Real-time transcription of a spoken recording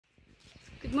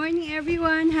Good morning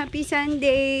everyone! Happy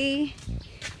Sunday!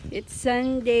 It's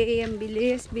Sunday. Ang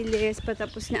bilis-bilis.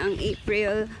 Patapos na ang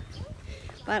April.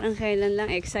 Parang kailan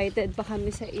lang excited pa kami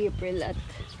sa April at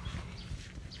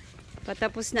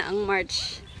patapos na ang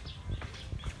March.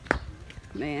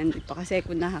 Ayan, di pa kasi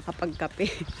ako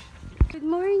nakakapagkape. Good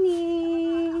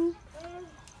morning!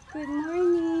 Good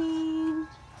morning!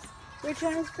 We're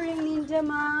transferring Ninja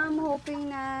Mom. Hoping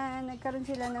na nagkaroon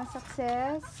sila ng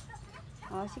success.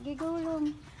 Oh, sige, go,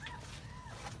 Rom.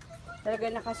 Talaga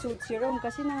nakasuit si Rom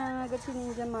kasi nangangagat si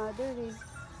Ninja Mother eh.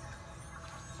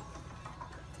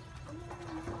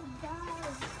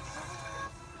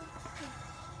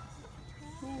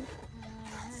 Yan.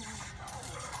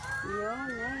 Yun,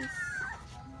 nice.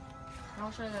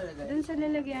 Ako siya lalagay? Dun sa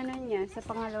lalagyanan niya, sa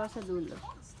pangalawa sa dulo.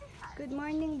 Good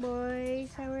morning,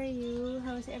 boys. How are you?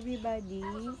 How's everybody?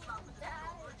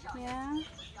 Yeah?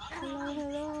 Hello,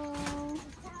 hello.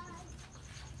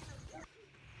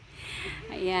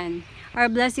 Ayan. Our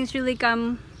blessings really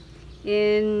come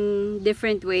in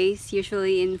different ways,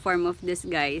 usually in form of this,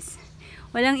 guys.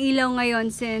 Walang ilaw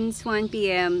ngayon since 1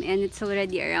 p.m. and it's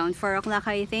already around 4 o'clock,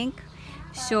 I think.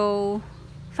 So,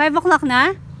 5 o'clock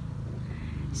na?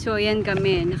 So, ayan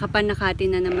kami. Nakapanakati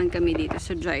na naman kami dito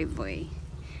sa driveway.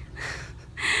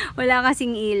 Wala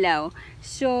kasing ilaw.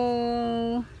 So,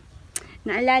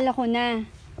 naalala ko na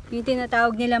yung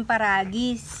tinatawag nilang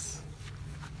paragis.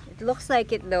 Looks like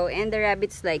it though, and the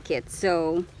rabbits like it.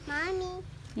 So, Mommy.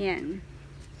 Yan.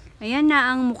 Ayan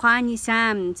na ang mukha ni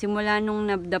Sam. Simula nung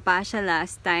nabdapa siya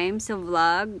last time sa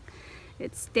vlog.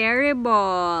 It's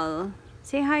terrible.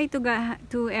 Say hi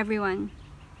to everyone.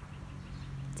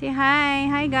 Say hi.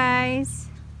 Hi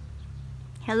guys.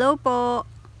 Hello po.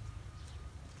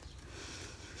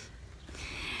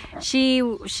 She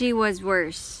was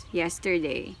worse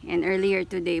yesterday and earlier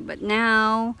today, but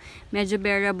now medyo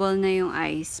bearable na yung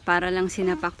ice. Para lang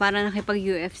sinapak, para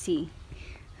nakipag-UFC.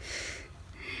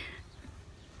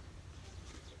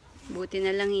 Buti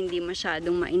na lang hindi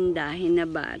masyadong maindahin na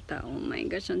bata. Oh my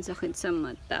gosh, ang sakit sa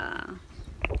mata.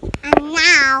 And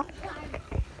now,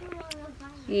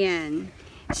 yan.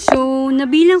 So,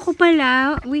 nabilang ko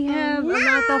pala, we have a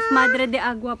lot of Madre de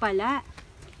Agua pala.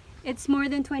 It's more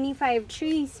than 25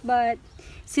 trees, but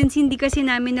since hindi kasi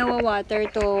namin nawawater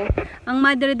to, ang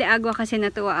Madre de Agua kasi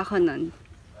natuwa ako nun.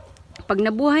 Pag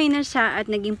nabuhay na siya at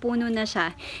naging puno na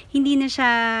siya, hindi,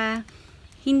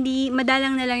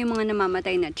 madalang na lang yung mga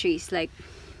namamatay na trees. Like,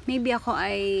 maybe ako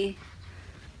ay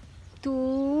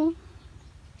 12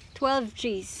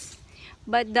 trees.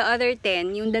 But the other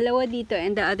 10, yung dalawa dito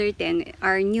and the other 10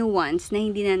 are new ones na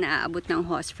hindi na naaabot ng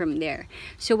hose from there.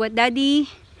 So what Daddy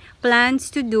plans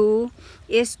to do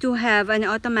is to have an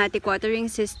automatic watering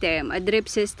system, a drip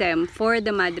system for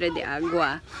the Madre de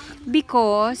Agua,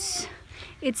 because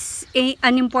it's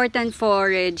an important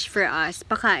forage for us,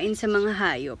 pakain sa mga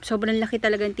hayop. Sobrang laki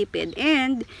talagang tipid,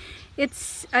 and it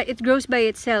grows by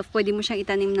itself. Pwede mo siyang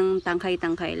itanim ng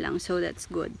tangkay-tangkay lang, so that's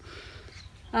good.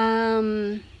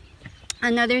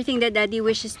 Another thing that Daddy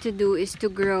wishes to do is to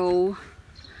grow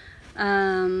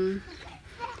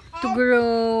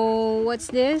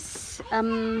what's this?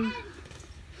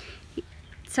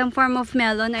 Some form of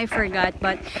melon, I forgot,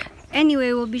 but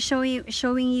anyway, we'll be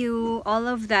showing you all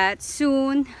of that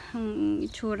soon.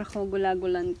 Itsura ko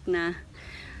gulagulant na.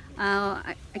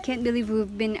 I can't believe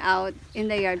we've been out in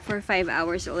the yard for 5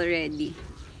 hours already.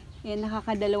 Yan,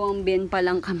 nakakadalawang bin pa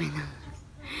lang kami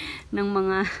ng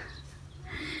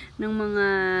mga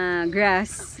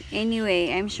grass. Anyway,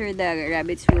 I'm sure the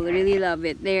rabbits will really love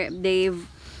it. They've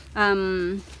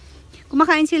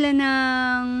kumakain sila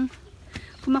ng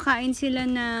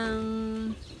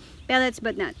pellets,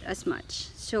 but not as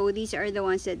much. So these are the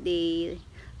ones that they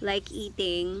like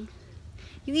eating.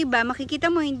 Yung iba, makikita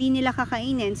mo hindi nila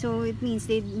kakainin, so it means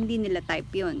hindi nila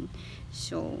type yun.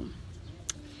 So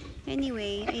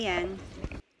anyway, ayan.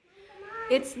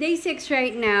 It's day 6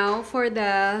 right now for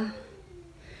the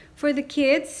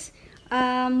kids.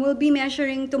 We'll be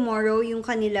measuring tomorrow yung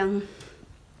kanilang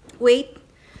weight.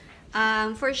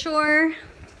 For sure,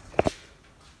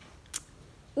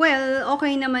 well,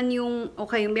 okay naman yung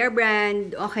Bear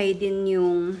Brand, okay din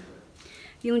yung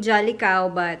Jolly Cow,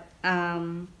 but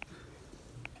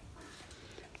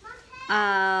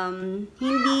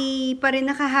hindi pa rin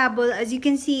nakahabol, as you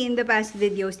can see in the past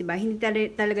videos, diba? Hindi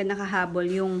talaga nakahabol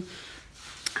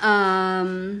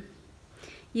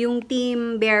yung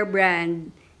Team Bear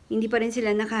Brand. Hindi pa rin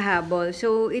sila nakahabol.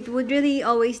 So it would really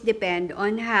always depend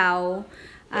on how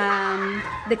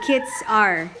the kids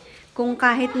are. Kung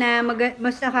kahit na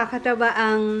mas nakakataba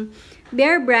ang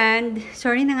Bear Brand,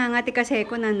 sorry, nangangati kasi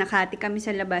ako na nakati kami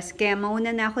sa labas. Kaya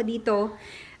mauna na ako dito.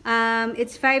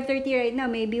 It's 5:30 right now.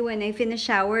 Maybe when I finish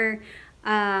shower,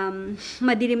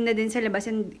 madilim na din sa labas,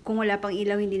 and kung wala pang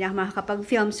ilaw, hindi na ako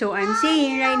makakapag-film. So, I'm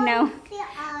saying right now,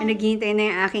 naghihintay na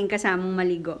yung aking kasamang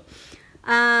maligo.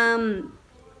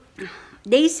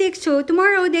 Day 6, so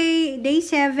tomorrow, day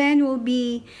 7, will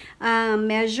be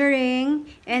measuring,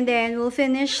 and then we'll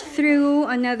finish through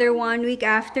another 1 week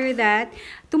after that.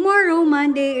 Tomorrow,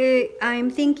 Monday,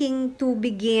 I'm thinking to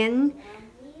begin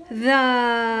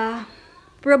the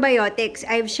probiotics.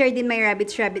 I've shared in my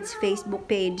Rabbits Facebook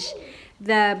page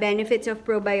the benefits of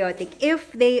probiotic.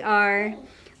 If they are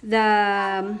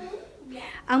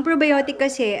ang probiotic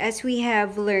kasi, as we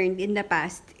have learned in the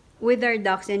past, with our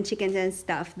ducks and chickens and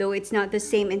stuff, though it's not the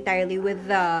same entirely with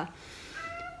the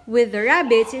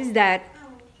rabbits, is that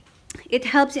it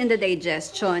helps in the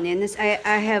digestion. And as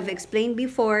I have explained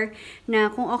before,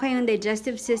 na kung okay yung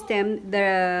digestive system,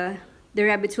 the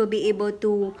rabbits will be able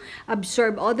to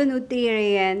absorb all the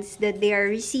nutrients that they are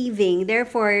receiving,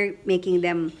 therefore making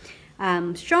them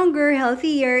stronger,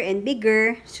 healthier, and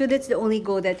bigger. So that's the only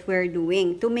goal that we're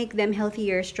doing, to make them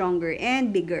healthier, stronger,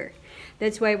 and bigger.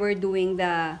 That's why we're doing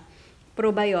the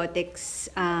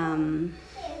probiotics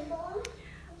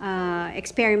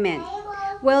experiment.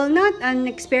 Well, not an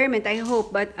experiment, I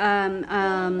hope, but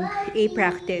a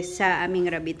practice sa aming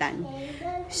rabitan.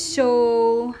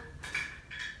 So,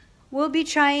 we'll be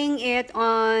trying it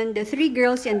on the 3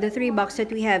 girls and the 3 bucks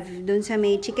that we have dun sa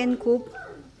may chicken coop.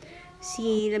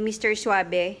 Si Mr.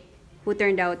 Suabe, who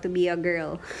turned out to be a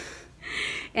girl.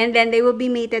 And then they will be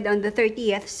mated on the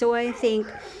 30th. So I think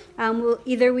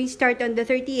either we start on the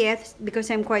 30th, because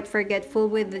I'm quite forgetful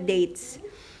with the dates.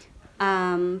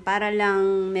 Para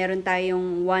lang meron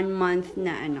tayong 1 month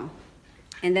na ano.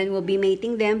 And then we'll be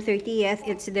mating them 30th.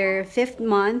 It's their 5th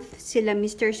month. Sila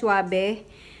Mr. Suabe.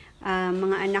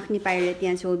 Mga anak ni Pirate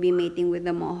yan. So we'll be mating with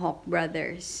the Mohawk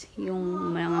brothers.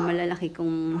 Yung mga malalaki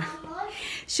kong...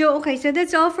 So, okay. So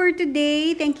that's all for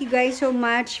today. Thank you guys so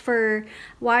much for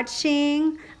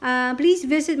watching. Please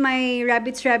visit my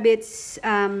Rabbits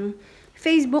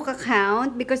Facebook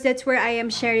account, because that's where I am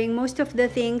sharing most of the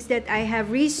things that I have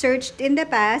researched in the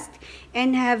past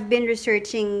and have been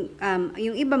researching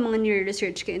yung iba mga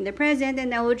nire-research ko in the present, and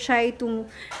I will try to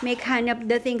make hanap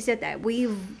the things that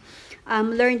we've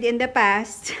learned in the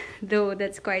past, though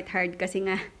that's quite hard kasi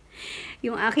nga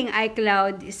yung aking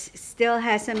iCloud still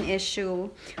has some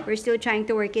issue. We're still trying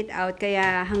to work it out,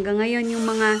 kaya hanggang ngayon yung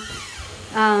mga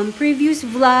previous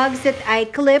vlogs that I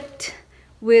clipped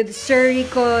with Sir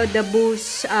Rico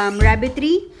Dabu's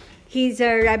rabbitry. He's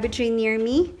a rabbitry near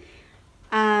me.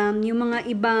 Yung mga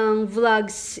ibang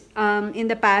vlogs in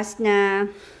the past na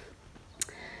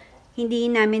hindi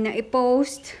namin na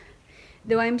i-post.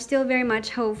 Though I'm still very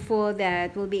much hopeful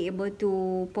that we'll be able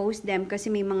to post them kasi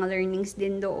may mga learnings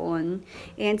din doon.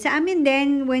 And sa amin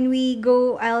din, when we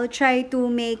go, I'll try to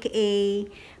make a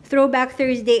Throwback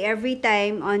Thursday every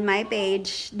time on my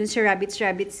page, dun sa Rabbits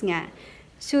nga.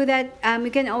 So that we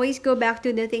can always go back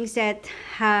to the things that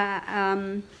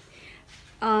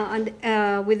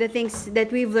with the things that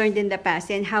we've learned in the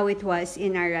past and how it was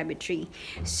in our rabbitry.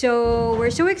 So we're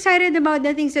so excited about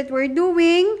the things that we're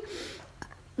doing.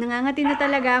 Nangangati na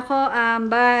talaga ako,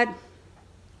 but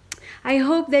I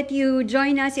hope that you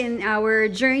join us in our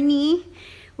journey.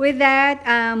 With that,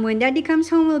 when Daddy comes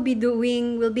home, we'll be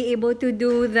able to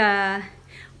do the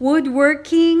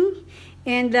woodworking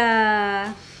and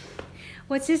the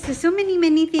what's this? So many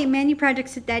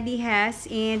projects that Daddy has,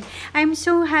 and I'm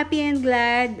so happy and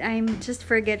glad. I'm just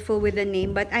forgetful with the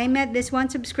name, but I met this one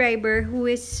subscriber who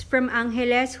is from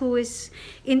Angeles, who is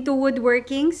into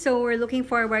woodworking. So we're looking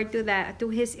forward to that, to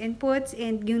his inputs,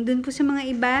 and yung dun po sa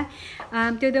mga iba,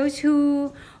 to those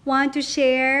who want to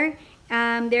share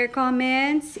their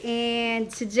comments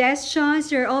and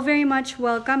suggestions. You're all very much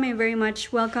welcome, and very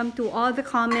much welcome to all the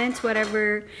comments,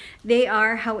 whatever they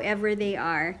are, however they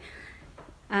are.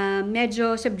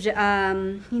 Medyo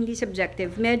hindi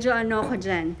subjective, medyo ano ako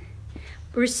dyan,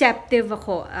 receptive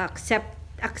ako,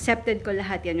 accepted ko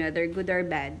lahat yan, whether good or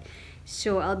bad.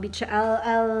 So I'll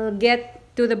get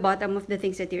to the bottom of the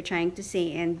things that you're trying to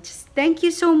say, and just thank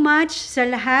you so much sa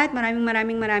lahat.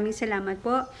 Maraming salamat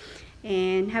po,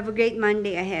 and have a great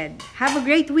Monday ahead, have a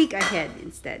great week ahead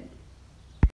instead.